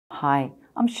Hi,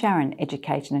 I'm Sharyn,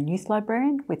 Education and Youth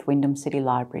Librarian with Wyndham City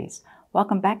Libraries.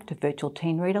 Welcome back to Virtual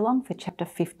Teen Read Along for Chapter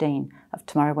 15 of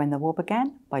Tomorrow When the War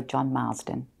Began by John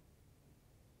Marsden.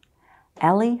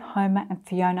 Ali, Homer and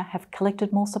Fiona have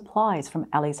collected more supplies from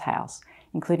Ali's house,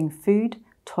 including food,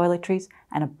 toiletries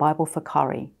and a Bible for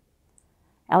Corrie.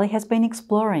 Ali has been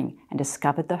exploring and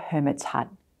discovered the hermit's hut.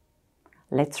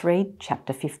 Let's read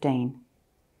Chapter 15.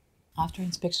 After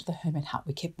inspection of the hermit hut,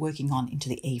 we kept working on into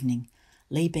the evening.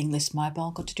 Lee, being less mobile,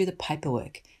 got to do the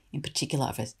paperwork, in particular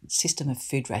of a system of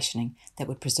food rationing that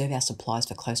would preserve our supplies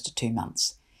for close to 2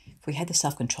 months, if we had the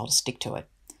self-control to stick to it.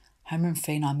 Homer and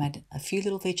Fee and I made a few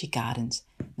little veggie gardens.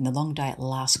 When the long day at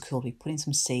last cooled, we put in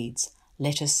some seeds: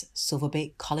 lettuce, silver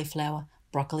beet, cauliflower,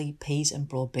 broccoli, peas and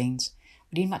broad beans.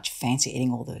 We didn't much fancy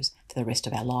eating all those for the rest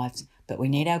of our lives, but we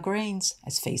need our greens,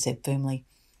 as Fee said firmly.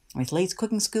 And with Lee's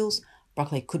cooking skills,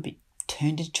 broccoli could be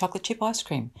turned into chocolate chip ice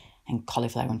cream and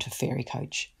cauliflower into a fairy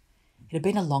coach. It had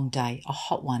been a long day, a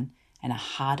hot one, and a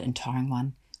hard and tiring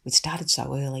one. We'd started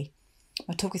so early.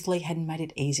 My talk with Lee hadn't made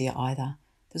it easier either.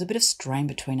 There was a bit of strain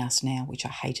between us now, which I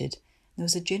hated. There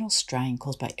was a general strain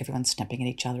caused by everyone snapping at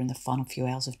each other in the final few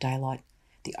hours of daylight.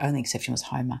 The only exception was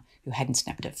Homer, who hadn't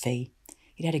snapped at Fee.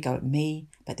 He'd had a go at me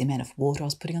about the amount of water I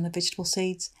was putting on the vegetable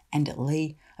seeds, and at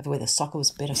Lee over whether soccer was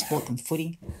a better sport than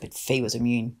footy, but Fee was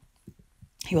immune.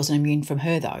 He wasn't immune from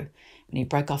her, though. When he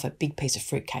broke off a big piece of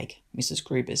fruitcake, Mrs.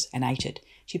 Gruber's, and ate it,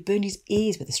 she burned his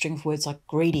ears with a string of words like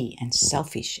greedy and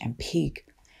selfish and pig.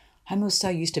 Homer was so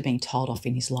used to being told off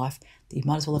in his life that he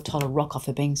might as well have told a rock off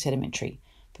for being sedimentary.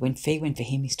 But when Fee went for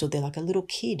him, he stood there like a little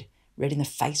kid, red in the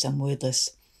face and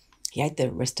wordless. He ate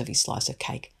the rest of his slice of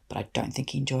cake, but I don't think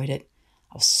he enjoyed it.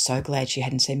 I was so glad she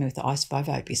hadn't seen me with the iced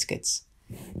Vovo biscuits.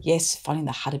 Yes, finding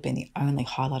the hut had been the only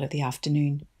highlight of the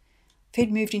afternoon. Fee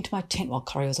had moved into my tent while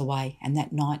Corrie was away, and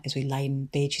that night as we lay in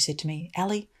bed she said to me,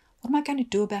 "Ali, what am I going to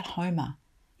do about Homer?"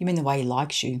 "You mean the way he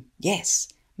likes you?" "Yes."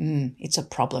 It's a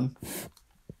problem.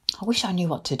 I wish I knew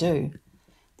what to do.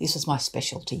 This was my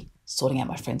specialty, sorting out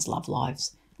my friends' love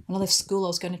lives. When I left school I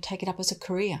was going to take it up as a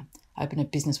career, open a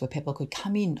business where people could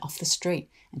come in off the street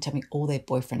and tell me all their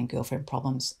boyfriend and girlfriend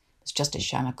problems. It's just a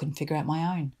shame I couldn't figure out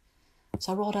my own.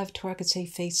 So I rolled over to where I could see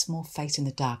Fee's small face in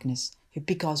the darkness. Her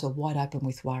big eyes were wide open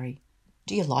with worry.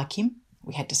 "Do you like him?"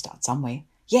 We had to start somewhere.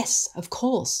 "Yes, of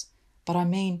course." "But I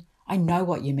mean, I know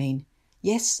what you mean."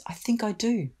 "Yes, I think I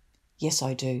do." "Yes,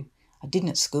 I do. I didn't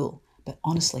at school, but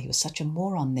honestly, he was such a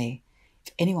moron there.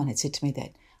 If anyone had said to me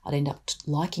that I'd end up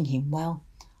liking him, well,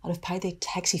 I'd have paid their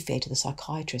taxi fare to the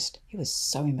psychiatrist. He was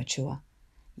so immature."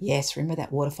 "Yes, remember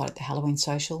that water fight at the Halloween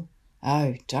social?"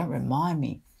 "Oh, don't remind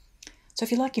me." "So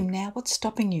if you like him now, what's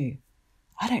stopping you?"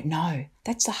 "I don't know.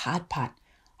 That's the hard part.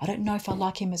 I don't know if I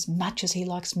like him as much as he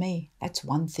likes me. That's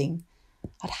one thing.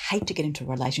 I'd hate to get into a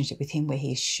relationship with him where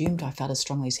he assumed I felt as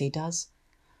strongly as he does.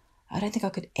 I don't think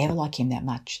I could ever like him that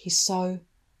much. He's so..."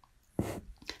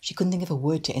 She couldn't think of a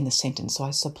word to end the sentence, so I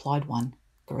supplied one.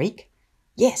 "Greek?"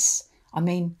 "Yes. I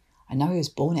mean, I know he was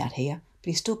born out here, but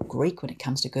he's still Greek when it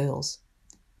comes to girls."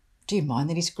 "Do you mind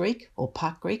that he's Greek, or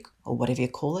part Greek, or whatever you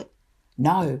call it?"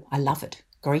 "No, I love it.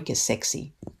 Greek is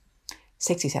sexy."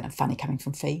 Sexy sounded funny coming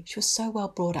from Fee. She was so well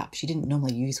brought up, she didn't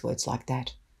normally use words like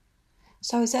that.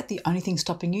 "So is that the only thing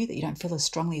stopping you, that you don't feel as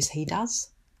strongly as he does?"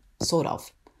 "Sort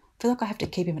of. I feel like I have to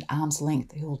keep him at arm's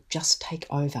length. He'll just take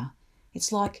over.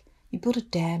 It's like you build a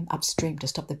dam upstream to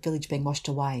stop the village being washed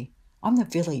away. I'm the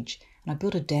village, and I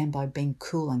build a dam by being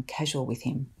cool and casual with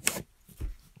him."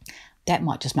 "That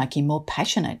might just make him more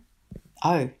passionate."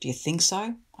 "Oh, do you think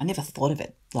so? I never thought of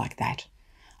it like that."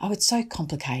 "Oh, it's so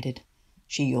complicated."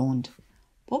 She yawned.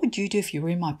 "What would you do if you were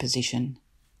in my position?"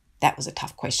 That was a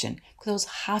tough question, because I was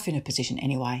half in her position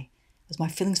anyway. It was my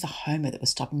feelings for Homer that were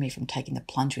stopping me from taking the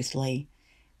plunge with Lee.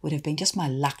 It would have been just my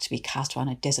luck to be cast away on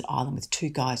a desert island with 2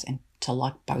 guys and to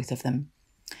like both of them.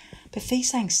 But Fee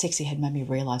saying sexy had made me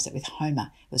realise that with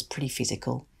Homer it was pretty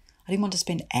physical. I didn't want to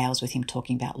spend hours with him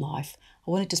talking about life.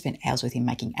 I wanted to spend hours with him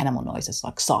making animal noises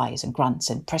like sighs and grunts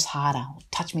and press harder or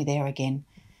touch me there again.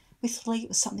 With Lee it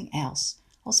was something else.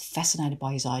 I was fascinated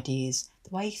by his ideas,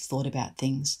 the way he thought about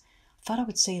things. I felt I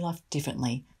would see life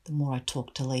differently the more I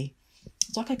talked to Lee. It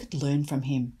was like I could learn from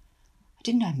him. I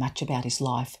didn't know much about his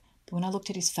life, but when I looked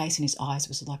at his face and his eyes, it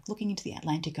was like looking into the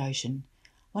Atlantic Ocean. I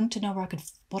wanted to know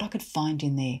what I could find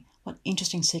in there, what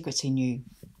interesting secrets he knew.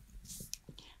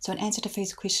 So in answer to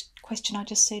Fee's question, I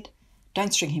just said,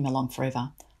 "Don't string him along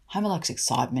forever. Homer likes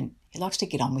excitement. He likes to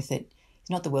get on with it.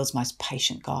 He's not the world's most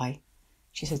patient guy."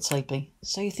 She said sleepily,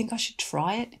 "So you think I should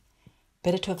try it?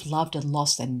 Better to have loved and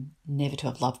lost than never to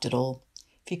have loved at all.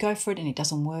 If you go for it and it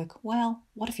doesn't work, well,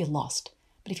 what if you're lost?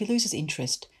 But if he loses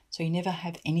interest, so you never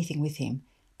have anything with him,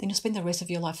 then you'll spend the rest of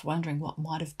your life wondering what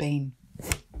might have been.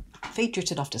 Fee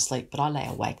drifted off to sleep, but I lay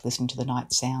awake listening to the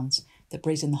night sounds, the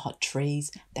breeze in the hot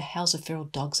trees, the howls of feral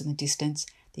dogs in the distance,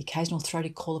 the occasional throaty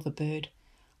call of a bird.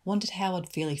 I wondered how I'd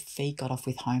feel if Fee got off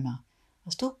with Homer.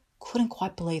 I still couldn't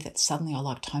quite believe that suddenly I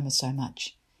liked Homer so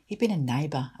much. He'd been a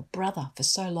neighbour, a brother, for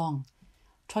so long.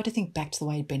 I tried to think back to the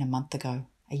way he'd been a month ago,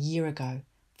 a year ago,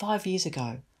 5 years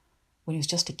ago, when he was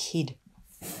just a kid.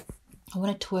 I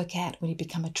wanted to work out when he'd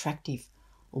become attractive,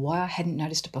 or why I hadn't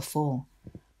noticed it before.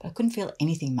 But I couldn't feel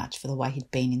anything much for the way he'd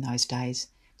been in those days.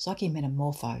 It was like he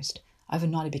metamorphosed.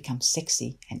 Overnight he'd become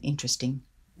sexy and interesting.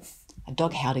 A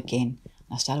dog howled again,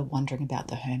 and I started wondering about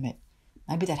the hermit.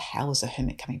 Maybe that howl was the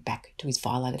hermit coming back to his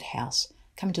violated house,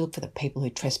 coming to look for the people who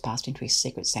trespassed into his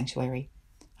secret sanctuary.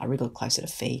 I wriggled closer to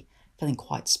Fee, feeling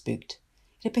quite spooked.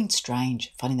 It had been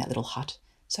strange, finding that little hut,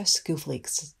 so skillfully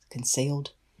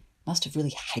concealed. Must have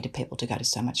really hated people to go to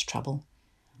so much trouble.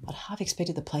 I'd half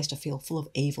expected the place to feel full of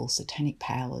evil, satanic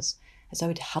powers, as though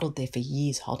he'd huddled there for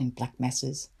years holding black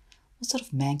masses. What sort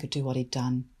of man could do what he'd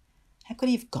done? How could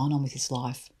he have gone on with his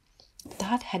life? But the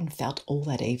hut hadn't felt all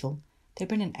that evil. There'd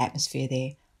been an atmosphere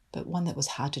there, but one that was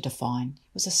hard to define.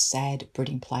 It was a sad,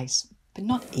 brooding place, but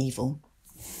not evil.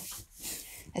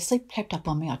 As sleep crept up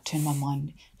on me, I turned my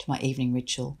mind to my evening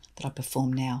ritual that I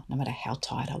performed now, no matter how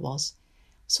tired I was.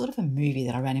 Sort of a movie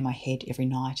that I ran in my head every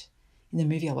night. In the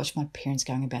movie, I watched my parents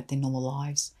going about their normal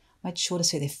lives. I made sure to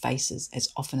see their faces as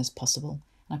often as possible,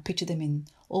 and I pictured them in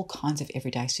all kinds of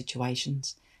everyday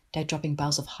situations. Dad dropping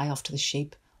bales of hay off to the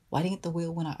sheep, waiting at the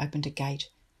wheel when I opened a gate,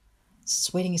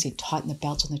 sweating as he tightened the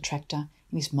belts on the tractor,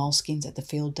 in his moleskins at the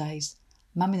field days.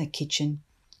 Mum in the kitchen.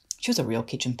 She was a real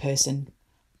kitchen person.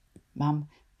 Mum,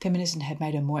 feminism had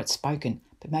made her more outspoken,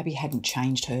 but maybe hadn't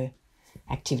changed her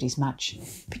activities much.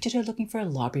 Pictured her looking for her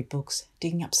library books,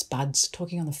 digging up spuds,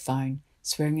 talking on the phone,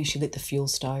 swearing as she lit the fuel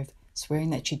stove, swearing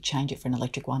that she'd change it for an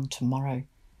electric one tomorrow.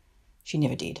 She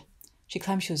never did. She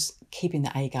claimed she was keeping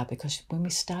the Agar because when we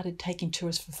started taking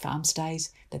tourists for farm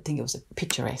stays, they'd think it was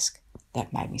picturesque.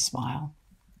 That made me smile.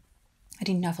 I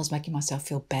didn't know if I was making myself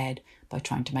feel bad by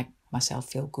trying to make myself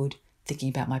feel good, thinking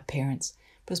about my parents,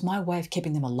 but it was my way of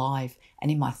keeping them alive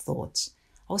and in my thoughts.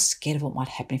 I was scared of what might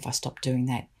happen if I stopped doing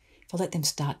that, if I let them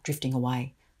start drifting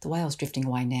away, the way I was drifting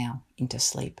away now, into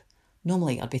sleep.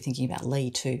 Normally I'd be thinking about Lee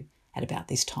too, at about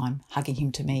this time, hugging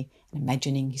him to me and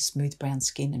imagining his smooth brown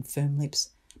skin and firm lips.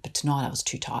 But tonight I was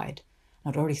too tired,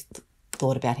 and I'd already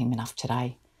thought about him enough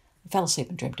today. I fell asleep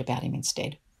and dreamt about him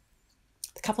instead.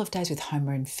 The couple of days with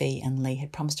Homer and Fee and Lee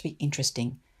had promised to be interesting,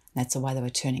 and that's the way they were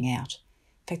turning out.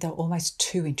 In fact, they were almost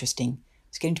too interesting.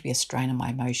 It was getting to be a strain on my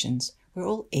emotions. We were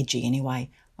all edgy anyway,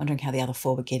 wondering how the other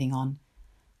four were getting on.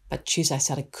 But Tuesday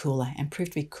started cooler and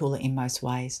proved to be cooler in most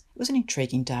ways. It was an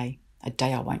intriguing day, a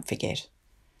day I won't forget.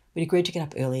 We'd agreed to get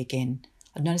up early again.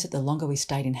 I'd noticed that the longer we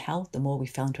stayed in hell, the more we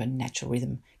fell into a natural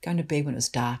rhythm, going to bed when it was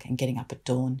dark and getting up at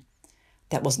dawn.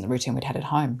 That wasn't the routine we'd had at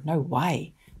home, no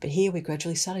way. But here we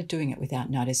gradually started doing it without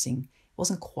noticing. It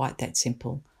wasn't quite that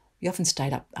simple. We often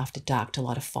stayed up after dark to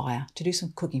light a fire, to do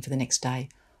some cooking for the next day,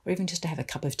 or even just to have a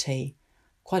cup of tea.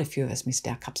 Quite a few of us missed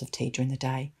our cups of tea during the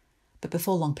day. But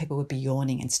before long people would be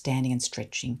yawning and standing and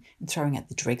stretching and throwing out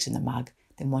the dregs in the mug,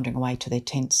 then wandering away to their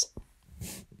tents.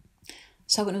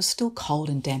 So when it was still cold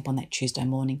and damp on that Tuesday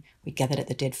morning, we gathered at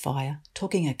the dead fire,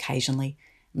 talking occasionally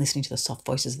and listening to the soft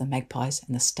voices of the magpies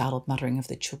and the startled muttering of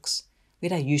the chooks. We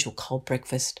had our usual cold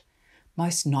breakfast.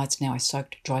 Most nights now I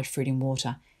soaked dried fruit in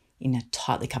water in a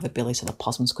tightly covered billy so the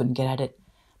possums couldn't get at it.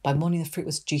 By morning the fruit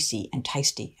was juicy and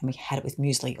tasty, and we had it with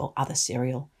muesli or other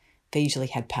cereal. We usually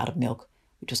had powdered milk,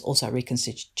 which was also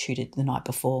reconstituted the night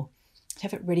before. To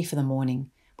have it ready for the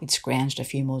morning, we'd scrounged a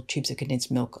few more tubes of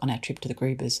condensed milk on our trip to the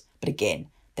Grubers, but again,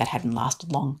 that hadn't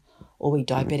lasted long. All we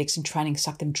diabetics in training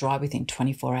sucked them dry within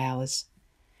 24 hours.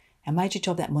 Our major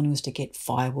job that morning was to get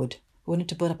firewood. We wanted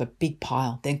to build up a big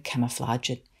pile, then camouflage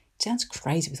it. It sounds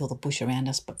crazy with all the bush around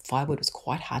us, but firewood was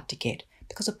quite hard to get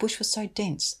because the bush was so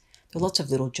dense. There were lots of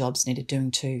little jobs needed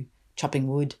doing too. Chopping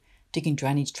wood, digging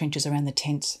drainage trenches around the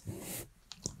tents,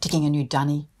 digging a new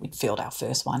dunny, we'd filled our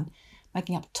first one,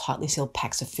 making up tightly sealed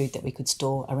packs of food that we could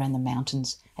store around the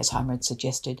mountains, as Homer had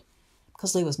suggested.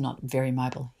 Because Lee was not very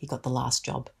mobile, he got the last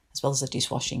job, as well as the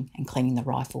dishwashing and cleaning the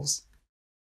rifles.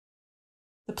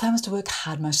 The plan was to work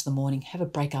hard most of the morning, have a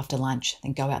break after lunch,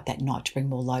 then go out that night to bring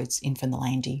more loads in from the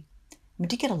landy. We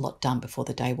did get a lot done before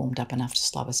the day warmed up enough to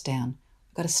slow us down.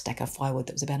 We got a stack of firewood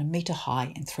that was about 1 metre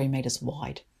high and 3 metres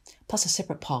wide, plus a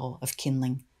separate pile of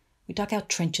kindling. We dug out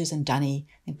trenches and dunny,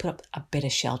 then put up a better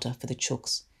shelter for the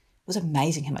chooks. It was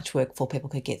amazing how much work 4 people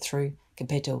could get through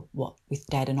compared to what with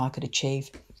Dad and I could achieve.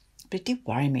 But it did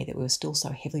worry me that we were still so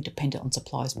heavily dependent on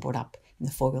supplies brought up in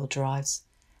the four-wheel drives.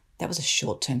 That was a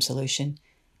short-term solution.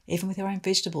 Even with our own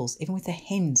vegetables, even with the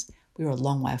hens, we were a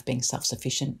long way off being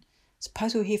self-sufficient.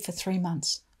 Suppose we were here for 3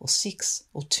 months, or 6,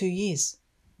 or 2 years.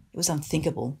 It was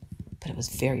unthinkable, but it was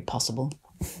very possible.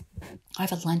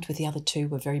 Over lunch with the other two,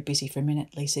 were very busy for a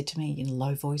minute, Lee said to me in a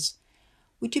low voice,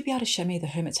 "Would you be able to show me the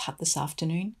hermit's hut this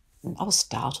afternoon?" I was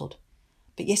startled.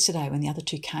 "But yesterday when the other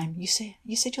two came, you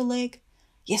said your leg?"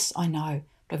 "Yes, I know,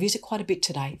 but I've used it quite a bit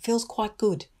today. It feels quite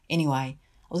good. Anyway,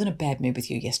 I was in a bad mood with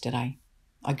you yesterday."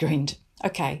 I grinned.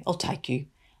 "Okay, I'll take you.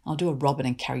 I'll do a robin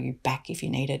and carry you back if you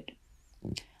need it."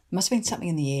 There must have been something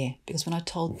in the air, because when I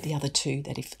told the other two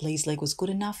that if Lee's leg was good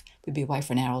enough, we'd be away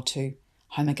for an hour or two,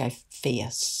 Homer gave Fee a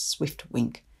swift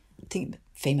wink. I think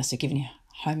Fee must have given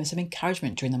Homer some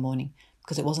encouragement during the morning,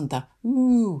 because it wasn't the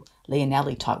 "ooh, Lee and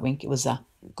Allie" type wink. It was a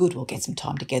 "good, we'll get some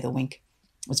time together" wink.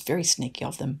 It was very sneaky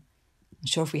of them. I'm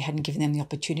sure if we hadn't given them the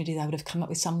opportunity, they would have come up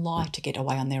with some lie to get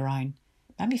away on their own.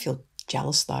 It made me feel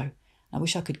jealous, though. I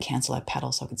wish I could cancel our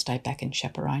paddle so I could stay back and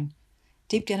chaperone.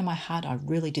 Deep down in my heart, I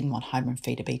really didn't want Homer and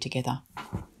Fee to be together.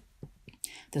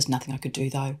 There was nothing I could do,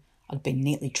 though. I'd been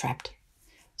neatly trapped.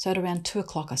 So at around 2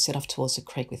 o'clock, I set off towards the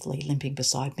creek with Lee limping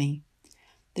beside me.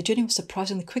 The journey was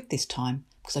surprisingly quick this time,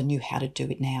 because I knew how to do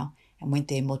it now and went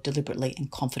there more deliberately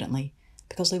and confidently,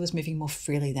 because Lee was moving more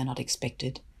freely than I'd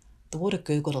expected. The water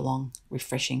gurgled along,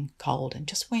 refreshing, cold, and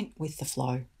just went with the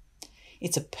flow.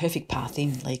 "It's a perfect path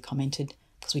in," Lee commented,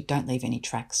 "because we don't leave any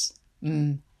tracks."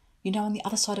 You know, on the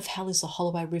other side of Hell is the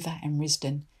Holloway River and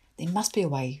Risdon. There must be a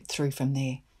way through from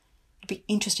there. It'd be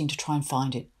interesting to try and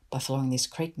find it, by following this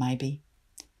creek maybe."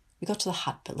 We got to the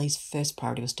hut, but Lee's first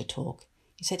priority was to talk.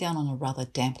 He sat down on a rather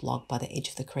damp log by the edge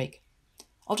of the creek.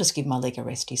 "I'll just give my leg a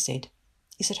rest," he said.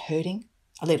 "Is it hurting?"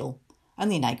 "A little.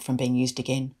 Only an ache from being used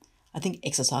again. I think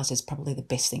exercise is probably the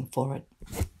best thing for it."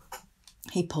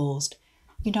 He paused.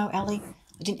 "You know, Allie,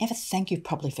 I didn't ever thank you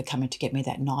properly for coming to get me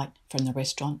that night from the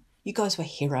restaurant. You guys were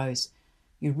heroes.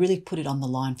 You really put it on the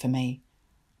line for me.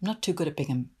 I'm not too good at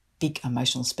big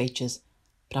emotional speeches,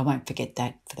 but I won't forget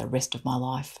that for the rest of my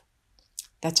life."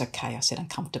 "That's okay," I said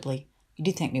uncomfortably. "You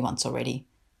did thank me once already,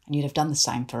 and you'd have done the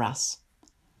same for us."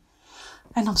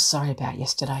 "And I'm sorry about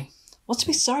yesterday." "What's to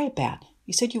be sorry about?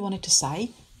 You said you wanted to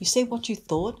say. You said what you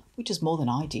thought, which is more than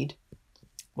I did."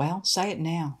 "Well, say it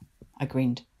now." I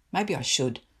grinned. Maybe I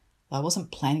should, though I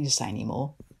wasn't planning to say any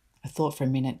more. I thought for a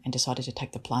minute and decided to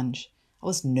take the plunge. I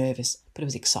was nervous, but it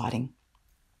was exciting.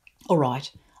 "All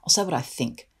right, I'll say what I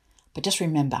think. But just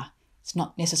remember, it's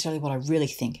not necessarily what I really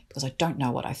think, because I don't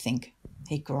know what I think."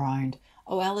 He groaned.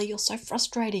 "Oh, Allie, you're so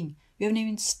frustrating. You haven't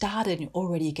even started and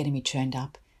already you're getting me churned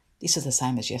up. This is the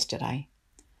same as yesterday."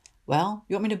 "Well,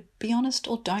 you want me to be honest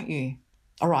or don't you?"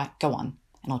 "All right, go on,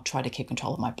 and I'll try to keep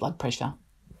control of my blood pressure."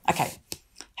 "Okay."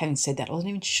 Having said that, I wasn't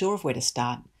even sure of where to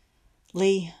start.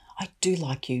 "Lee, I do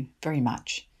like you very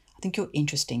much. I think you're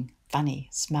interesting, funny,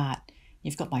 smart.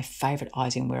 You've got my favourite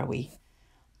eyes in Werribee.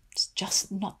 It's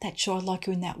just not that sure I like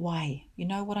you in that way. You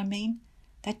know what I mean?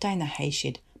 That day in the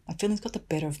hayshed, my feelings got the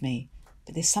better of me.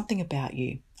 But there's something about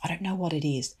you. I don't know what it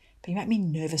is, but you make me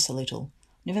nervous a little.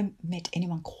 I've never met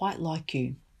anyone quite like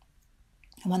you.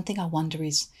 And one thing I wonder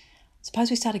is, suppose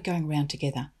we started going round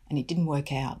together and it didn't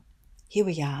work out. Here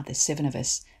we are, there's 7 of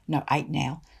us, no 8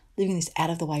 now, living in this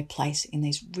out-of-the-way place in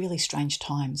these really strange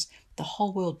times. The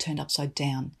whole world turned upside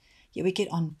down, yet we get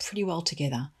on pretty well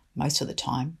together most of the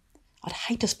time. I'd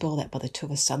hate to spoil that by the two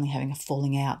of us suddenly having a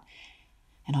falling out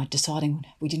and deciding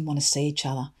we didn't want to see each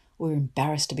other or we were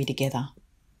embarrassed to be together.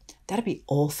 That'd be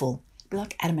awful. It'd be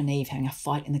like Adam and Eve having a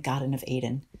fight in the Garden of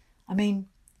Eden. I mean,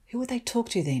 who would they talk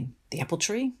to then? The apple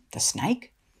tree? The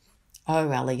snake?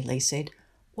 "Oh, Allie," Lee said,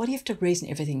 "why do you have to reason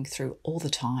everything through all the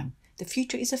time? The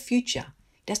future is a future.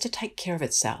 It has to take care of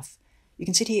itself. You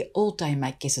can sit here all day and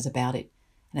make guesses about it.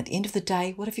 And at the end of the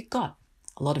day, what have you got?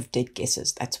 A lot of dead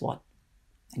guesses, that's what.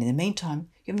 And in the meantime,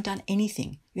 you haven't done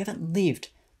anything. You haven't lived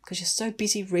because you're so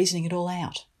busy reasoning it all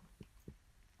out."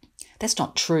 "That's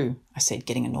not true," I said,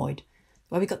 getting annoyed.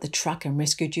 "The way we got the truck and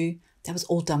rescued you, that was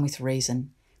all done with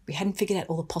reason. If we hadn't figured out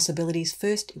all the possibilities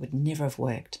first, it would never have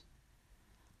worked."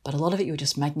 "But a lot of it you were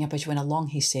just making up as you went along,"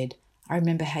 he said. "I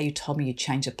remember how you told me you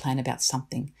changed the plan about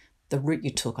something. The route you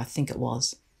took, I think it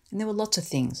was. And there were lots of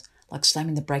things, like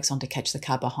slamming the brakes on to catch the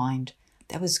car behind.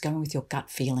 That was going with your gut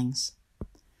feelings."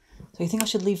 "So you think I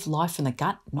should live life from the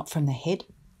gut, not from the head?"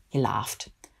 He laughed.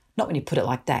 "Not when you put it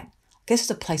like that. I guess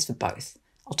there's a place for both.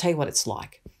 I'll tell you what it's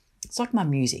like. It's like my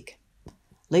music."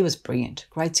 Lee was brilliant,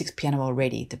 grade 6 piano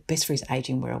already, the best for his age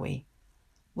in Werribee.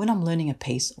 When I'm learning a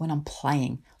piece, when I'm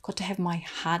playing, I've got to have my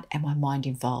heart and my mind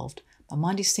involved. My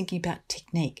mind is thinking about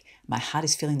technique, my heart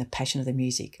is feeling the passion of the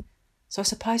music. So I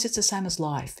suppose it's the same as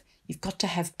life. You've got to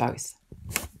have both.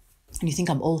 And you think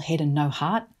I'm all head and no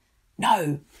heart?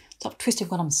 No, stop twisting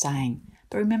what I'm saying.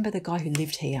 But remember the guy who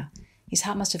lived here. His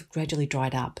heart must have gradually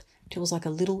dried up till it was like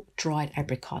a little dried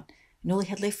apricot, and all he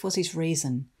had left was his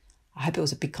reason. I hope it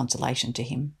was a big consolation to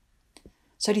him.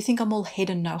 So do you think I'm all head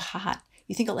and no heart?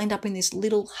 You think I'll end up in this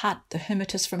little hut, the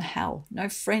hermitess from hell? No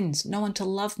friends, no one to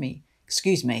love me.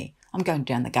 Excuse me, I'm going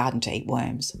down the garden to eat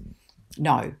worms.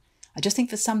 No, I just think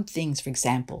for some things, for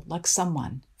example, like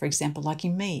someone, for example, like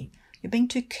in me, you're being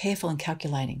too careful and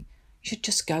calculating. You should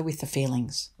just go with the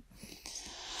feelings.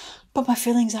 But my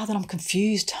feelings are that I'm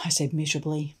confused, I said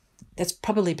miserably. That's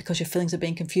probably because your feelings are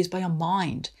being confused by your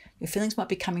mind. Your feelings might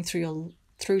be coming through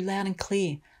loud and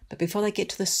clear, but before they get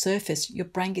to the surface, your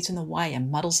brain gets in the way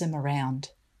and muddles them around.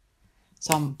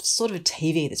 So I'm sort of a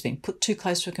TV that's been put too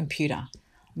close to a computer.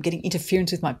 I'm getting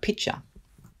interference with my picture.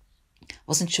 I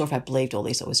wasn't sure if I believed all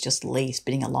this or it was just Lee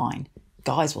spitting a line.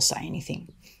 Guys will say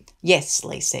anything. Yes,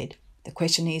 Lee said. The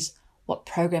question is, what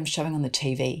program's showing on the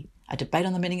TV? A debate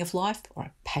on the meaning of life or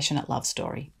a passionate love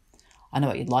story? I know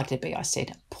what you'd like to be, I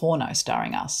said. Porno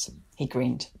starring us. He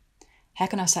grinned. How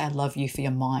can I say I love you for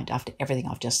your mind after everything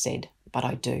I've just said? But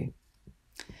I do.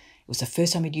 It was the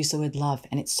first time he'd used the word love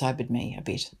and it sobered me a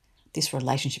bit. This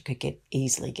relationship could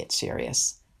easily get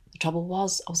serious. The trouble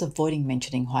was I was avoiding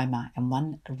mentioning Homer, and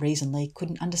one reason Lee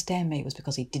couldn't understand me was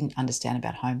because he didn't understand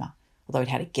about Homer, although he'd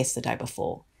had a guess the day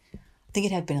before. I think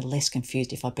he'd have been less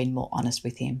confused if I'd been more honest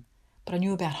with him. But I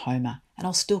knew about Homer, and I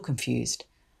was still confused.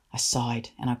 I sighed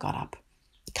and I got up.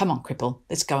 Come on, cripple,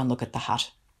 let's go and look at the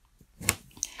hut.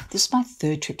 This was my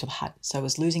third trip to the hut, so it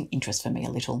was losing interest for me a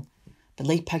little. But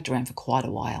Lee poked around for quite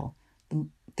a while.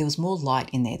 There was more light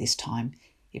in there this time.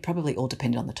 It probably all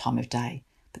depended on the time of day,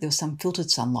 but there was some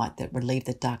filtered sunlight that relieved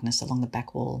the darkness along the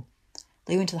back wall.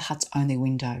 Lee went to the hut's only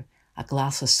window, a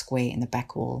glassless square in the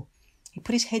back wall. He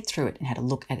put his head through it and had a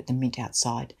look at the mint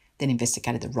outside, then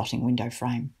investigated the rotting window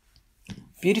frame.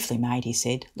 Beautifully made, he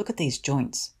said. Look at these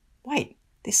joints. Wait,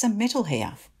 there's some metal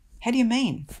here. How do you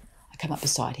mean? I came up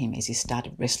beside him as he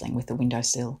started wrestling with the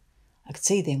windowsill. I could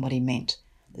see then what he meant.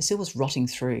 The sill was rotting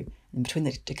through, and between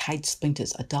the decayed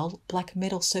splinters a dull black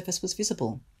metal surface was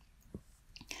visible.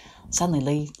 Suddenly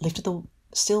Lee lifted the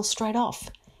sill straight off.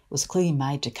 It was clearly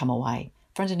made to come away,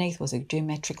 for underneath was a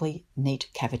geometrically neat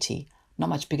cavity, not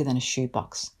much bigger than a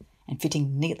shoebox, and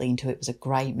fitting neatly into it was a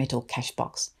grey metal cash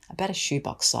box, about a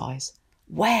shoebox size.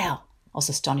 Wow! I was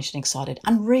astonished and excited.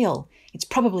 Unreal! It's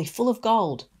probably full of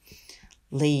gold.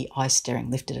 Lee, eyes staring,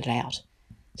 lifted it out.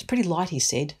 It's pretty light, he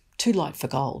said. Too light for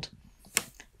gold.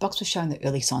 The box was showing the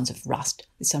early signs of rust,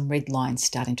 with some red lines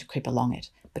starting to creep along it,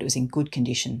 but it was in good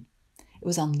condition. It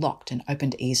was unlocked and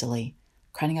opened easily.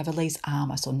 Craning over Lee's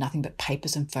arm, I saw nothing but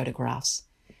papers and photographs.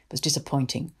 It was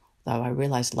disappointing, though I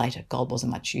realised later gold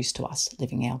wasn't much use to us,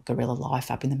 living our guerrilla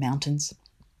life up in the mountains.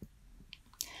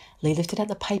 Lee lifted out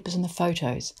the papers and the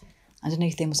photos.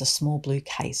 Underneath them was a small blue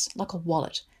case, like a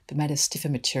wallet, but made of stiffer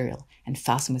material and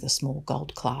fastened with a small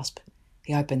gold clasp.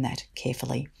 He opened that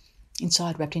carefully.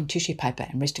 Inside, wrapped in tissue paper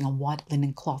and resting on white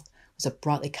linen cloth, was a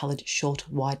brightly coloured short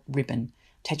white ribbon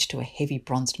attached to a heavy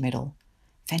bronzed medal.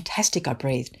 Fantastic, I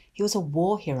breathed. He was a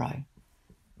war hero.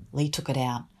 Lee took it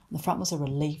out. On the front was a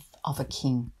relief of a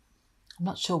king. I'm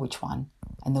not sure which one,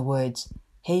 and the words,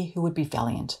 "He who would be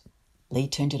valiant." Lee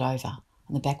turned it over.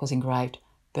 On the back was engraved,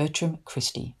 "Bertram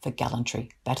Christie for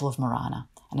gallantry, Battle of Marana,"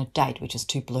 and a date which is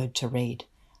too blurred to read.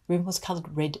 The ribbon was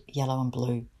coloured red, yellow and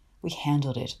blue. We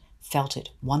handled it, felt it,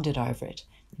 wondered over it,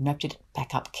 and wrapped it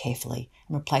back up carefully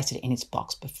and replaced it in its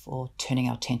box before turning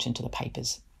our attention to the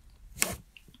papers.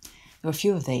 There were a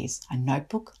few of these, a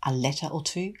notebook, a letter or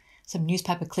two, some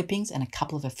newspaper clippings and a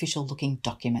couple of official-looking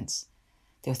documents.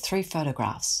 There were 3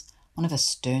 photographs, one of a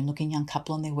stern-looking young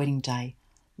couple on their wedding day,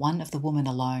 one of the woman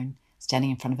alone,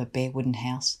 standing in front of a bare wooden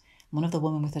house, and one of the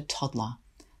woman with a toddler.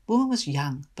 The woman was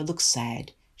young, but looked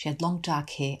sad. She had long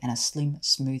dark hair and a slim,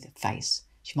 smooth face.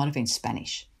 She might have been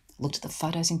Spanish. I looked at the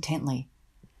photos intently.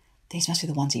 "These must be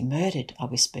the ones he murdered," I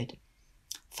whispered.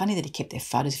 "Funny that he kept their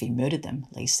photos if he murdered them,"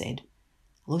 Lee said.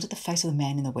 I looked at the face of the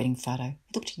man in the wedding photo.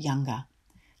 He looked younger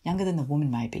than the woman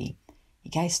maybe. He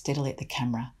gazed steadily at the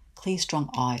camera, clear, strong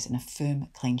eyes and a firm,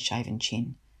 clean-shaven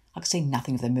chin. I could see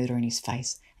nothing of the murder in his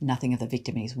face and nothing of the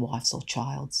victim in his wife's or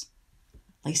child's.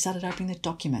 Lee started opening the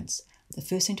documents. The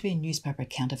first seemed to be a newspaper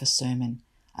account of a sermon.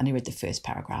 I only read the first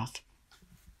paragraph.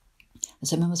 The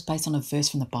sermon was based on a verse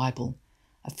from the Bible.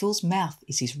 "A fool's mouth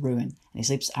is his ruin, and his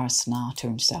lips are a snare to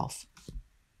himself."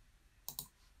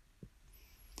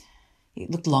 It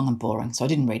looked long and boring, so I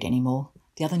didn't read any more.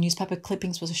 The other newspaper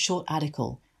clippings was a short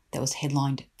article that was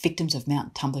headlined, "Victims of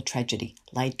Mount Tumbler Tragedy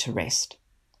Laid to Rest."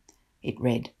 It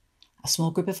read, A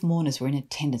small group of mourners were in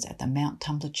attendance at the Mount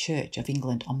Tumbler Church of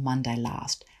England on Monday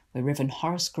last, where Reverend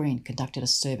Horace Green conducted a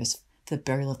service for the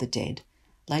burial of the dead.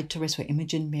 Laid to rest were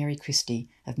Imogen Mary Christie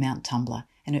of Mount Tumbler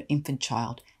and her infant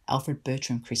child, Alfred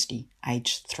Bertram Christie,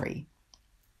 aged 3.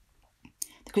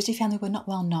 The Christie family were not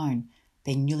well known,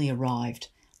 being newly arrived,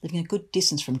 living a good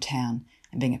distance from town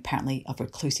and being apparently of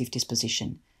reclusive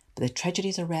disposition, but their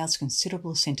tragedies aroused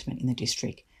considerable sentiment in the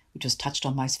district, which was touched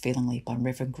on most feelingly by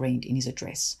Reverend Green in his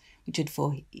address, which had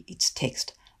for its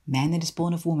text, "Man that is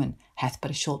born of woman hath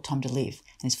but a short time to live,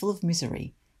 and is full of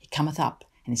misery. He cometh up,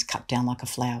 and is cut down like a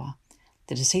flower."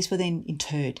 The deceased were then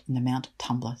interred in the Mount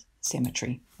Tumbler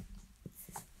Cemetery.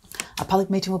 A public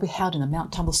meeting will be held in the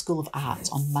Mount Tumbler School of Arts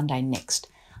on Monday next,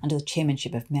 under the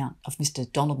chairmanship of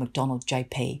Mr. Donald MacDonald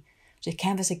JP, to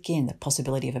canvass again the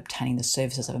possibility of obtaining the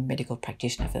services of a medical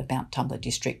practitioner for the Mount Tumbler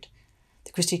district.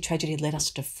 The Christie tragedy led us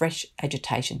to fresh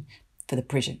agitation for the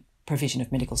provision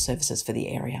of medical services for the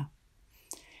area.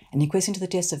 An inquest into the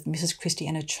deaths of Mrs. Christie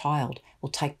and her child will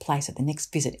take place at the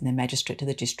next visit in the magistrate to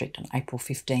the district on April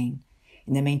 15.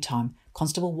 In the meantime,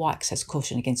 Constable Wykes has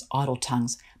cautioned against idle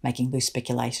tongues making loose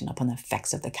speculation upon the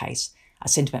facts of the case, a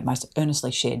sentiment most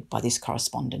earnestly shared by this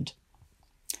correspondent.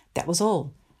 That was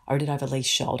all. I read it over Lee's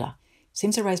shoulder.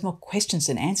 Seems to raise more questions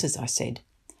than answers, I said.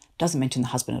 Doesn't mention the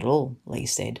husband at all, Lee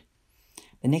said.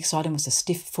 The next item was a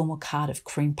stiff formal card of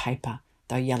cream paper,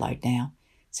 though yellowed now.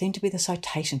 It seemed to be the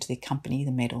citation to accompany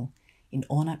the medal. In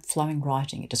ornate, flowing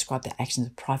writing, it described the actions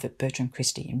of Private Bertram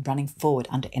Christie in running forward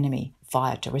under enemy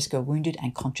fire to rescue a wounded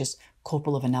and conscious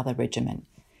corporal of another regiment.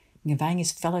 In conveying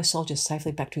his fellow soldiers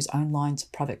safely back to his own lines,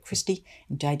 Private Christie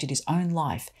endangered his own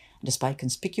life and displayed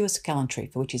conspicuous gallantry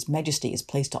for which His Majesty is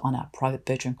pleased to honour Private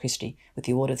Bertram Christie with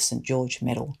the Order of St. George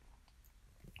Medal.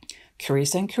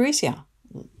 Curiouser and curiouser,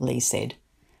 Lee said.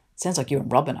 Sounds like you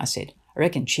and Robin, I said. I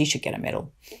reckon she should get a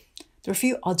medal. There were a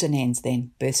few odds and ends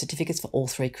then, birth certificates for all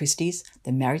 3 Christies,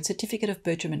 the marriage certificate of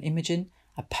Bertram and Imogen,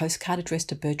 a postcard addressed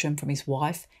to Bertram from his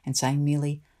wife and saying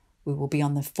merely, "We will be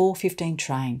on the 4:15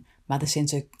 train. Mother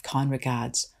sends her kind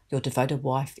regards. Your devoted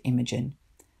wife, Imogen."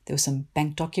 There were some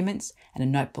bank documents and a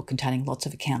notebook containing lots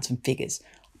of accounts and figures.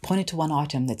 I pointed to one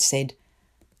item that said,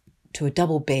 "To a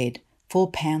double bed,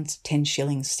 £4, 10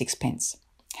 shillings, 6 pence."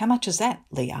 "How much is that?"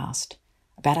 Lee asked.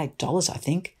 "About $8, I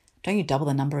think. Don't you double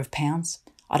the number of pounds?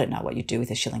 I don't know what you do with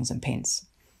the shillings and pence."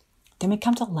 Then we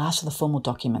come to the last of the formal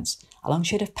documents, a long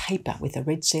sheet of paper with a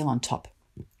red seal on top.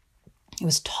 It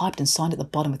was typed and signed at the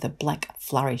bottom with a black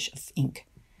flourish of ink.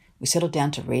 We settled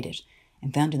down to read it,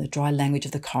 and found in the dry language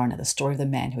of the coroner the story of the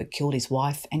man who had killed his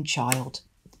wife and child.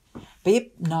 "Be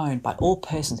it known by all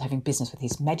persons having business with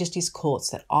His Majesty's courts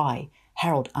that I,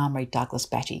 Harold Armory Douglas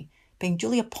Batty, being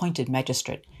duly appointed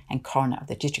magistrate and coroner of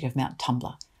the district of Mount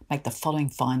Tumbler, make the following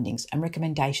findings and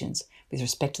recommendations with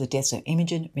respect to the deaths of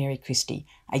Imogen Mary Christie,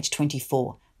 aged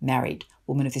 24, married,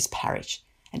 woman of this parish,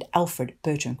 and Alfred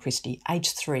Bertram Christie,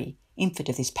 aged 3, infant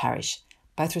of this parish,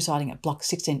 both residing at Block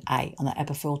 16A on the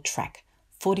Aberfoyle track,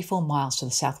 44 miles to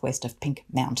the southwest of Pink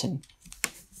Mountain.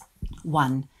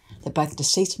 1. That both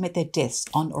deceased met their deaths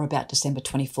on or about December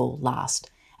 24 last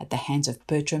at the hands of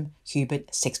Bertram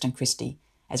Hubert Sexton Christie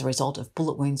as a result of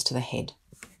bullet wounds to the head.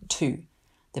 2.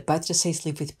 That both deceased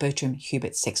lived with Bertram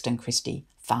Hubert Sexton Christie,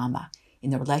 farmer,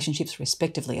 in the relationships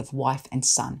respectively of wife and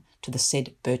son to the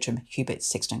said Bertram Hubert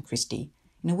Sexton Christie,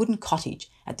 in a wooden cottage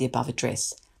at the above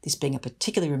address, this being a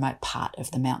particularly remote part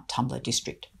of the Mount Tumbler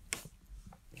district.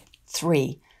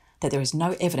 3. That there is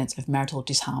no evidence of marital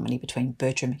disharmony between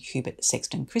Bertram Hubert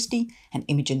Sexton Christie and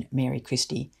Imogen Mary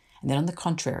Christie, and that on the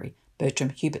contrary,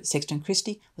 Bertram Hubert Sexton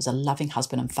Christie was a loving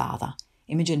husband and father,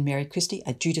 Imogen Mary Christie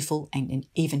a dutiful and an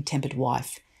even-tempered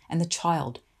wife, and the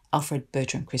child, Alfred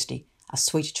Bertram Christie, a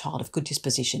sweet child of good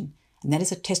disposition, and that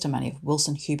is a testimony of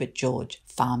Wilson Hubert George,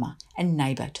 farmer and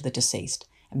neighbour to the deceased,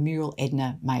 and Muriel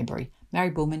Edna Maybury,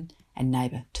 married woman and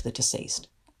neighbour to the deceased.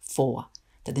 4.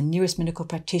 That the nearest medical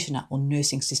practitioner or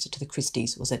nursing sister to the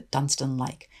Christies was at Dunstan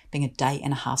Lake, being a day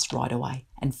and a half's ride away,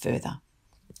 and further.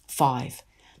 5.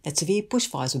 That severe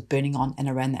bushfires were burning on and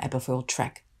around the Aberfoyle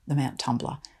track, the Mount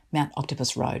Tumbler, Mount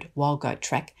Octopus Road, Wild Goat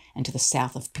Track, and to the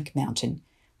south of Pink Mountain,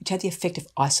 which had the effect of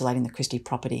isolating the Christie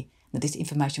property, and that this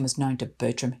information was known to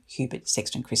Bertram Hubert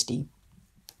Sexton Christie.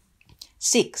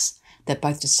 6. That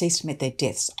both deceased met their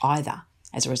deaths either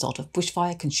as a result of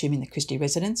bushfire consuming the Christie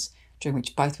residence, during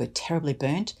which both were terribly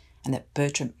burnt, and that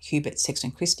Bertram Hubert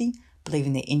Sexton Christie,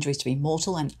 believing their injuries to be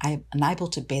mortal and unable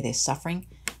to bear their suffering,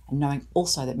 and knowing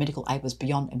also that medical aid was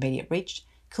beyond immediate reach,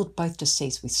 killed both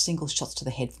deceased with single shots to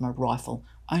the head from a rifle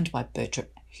owned by Bertram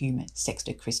Hubert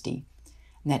Sexton Christie.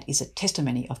 And that is a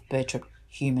testimony of Bertram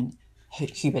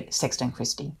Hubert Sexton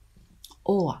Christie.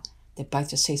 Or that both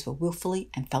deceased were willfully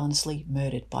and feloniously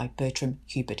murdered by Bertram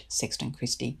Hubert Sexton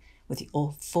Christie with the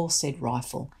aforesaid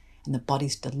rifle, and the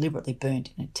bodies deliberately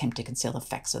burned in an attempt to conceal the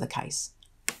facts of the case.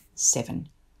 7.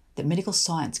 That medical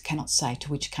science cannot say to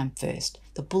which came first,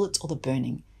 the bullets or the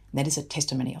burning, and that is a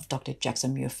testimony of Dr.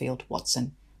 Jackson Muirfield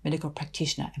Watson, medical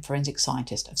practitioner and forensic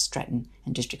scientist of Stratton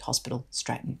and District Hospital,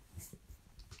 Stratton.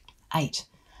 8.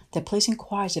 That police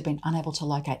inquiries have been unable to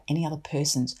locate any other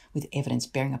persons with evidence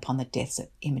bearing upon the deaths of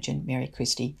Imogen Mary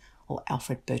Christie or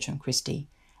Alfred Bertram Christie,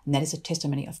 and that is a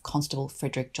testimony of Constable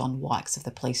Frederick John Wykes of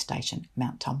the police station,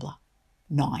 Mount Tumbler.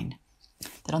 9.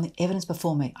 That on the evidence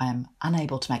before me, I am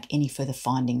unable to make any further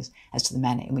findings as to the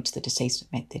manner in which the deceased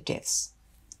met their deaths.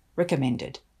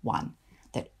 Recommended. 1.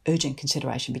 That urgent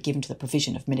consideration be given to the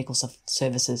provision of medical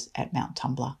services at Mount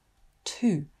Tumbler.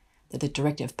 2. That the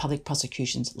Director of Public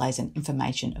Prosecutions lays an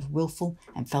information of wilful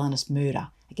and felonious murder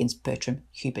against Bertram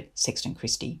Hubert Sexton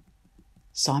Christie.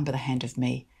 Signed by the hand of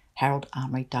me, Harold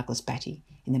Armory Douglas Batty,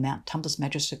 in the Mount Tumblers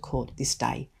Magistrate Court this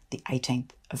day, the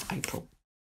 18th of April.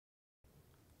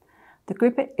 The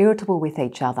group are irritable with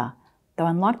each other, though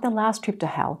unlike the last trip to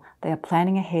hell, they are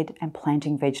planning ahead and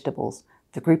planting vegetables.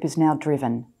 The group is now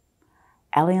driven.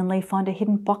 Allie and Lee find a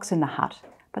hidden box in the hut,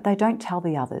 but they don't tell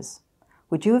the others.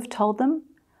 Would you have told them?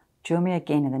 Join me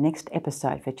again in the next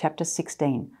episode for Chapter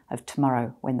 16 of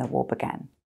Tomorrow When the War Began.